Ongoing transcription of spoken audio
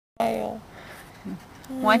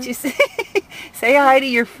Why don't you say, say hi to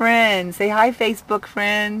your friends. Say hi, Facebook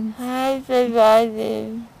friends. Hi,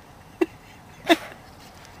 everybody.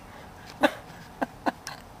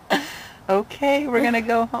 Okay, we're going to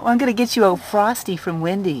go home. I'm going to get you a Frosty from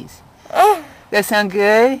Wendy's. That sound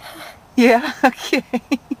good? Yeah? Okay.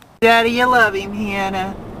 Daddy, you love him,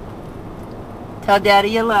 Hannah. Tell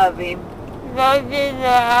Daddy you love him. Love you,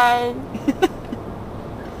 Dad.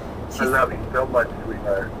 I love you so much,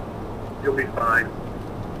 sweetheart. You'll be fine.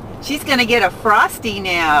 She's going to get a Frosty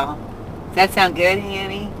now. Does that sound good,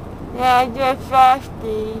 Hanny? Yeah, just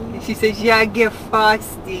Frosty. She says, yeah, get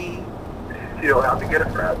Frosty. She'll have to get a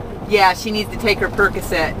Frosty. Yeah, she needs to take her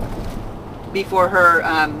Percocet before her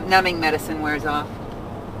numbing medicine wears off.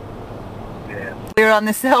 Yeah. We're on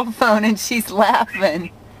the cell phone and she's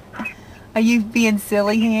laughing. Are you being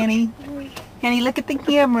silly, Hanny? Hanny, look at the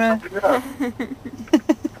camera.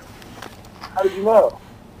 How did you know?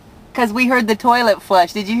 Because we heard the toilet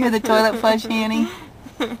flush. Did you hear the toilet flush, Hanny?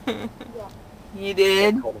 Yeah. You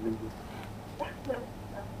did?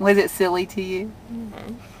 Was it silly to you?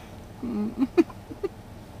 Mm-hmm.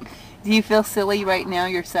 Do you feel silly right now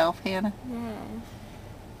yourself, Hannah? Yes.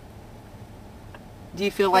 Do you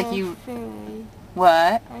feel like you... Silly.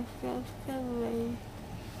 What? I feel silly.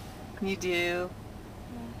 You do?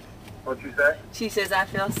 What'd you say? She says, I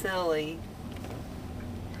feel silly.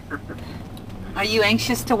 Are you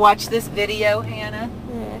anxious to watch this video, Hannah?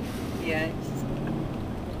 Yes. Yes.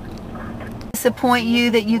 Disappoint you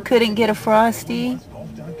that you couldn't get a Frosty?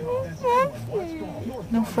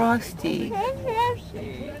 No Frosty.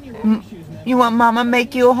 You want Mama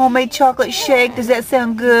make you a homemade chocolate shake? Does that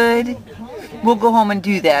sound good? We'll go home and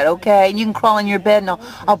do that, okay? And you can crawl in your bed and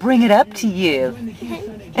I'll bring it up to you.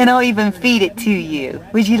 And I'll even feed it to you.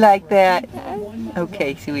 Would you like that?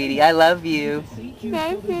 Okay, sweetie. I love you.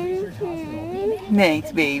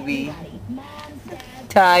 Thanks, baby.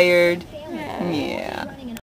 Tired? Yeah.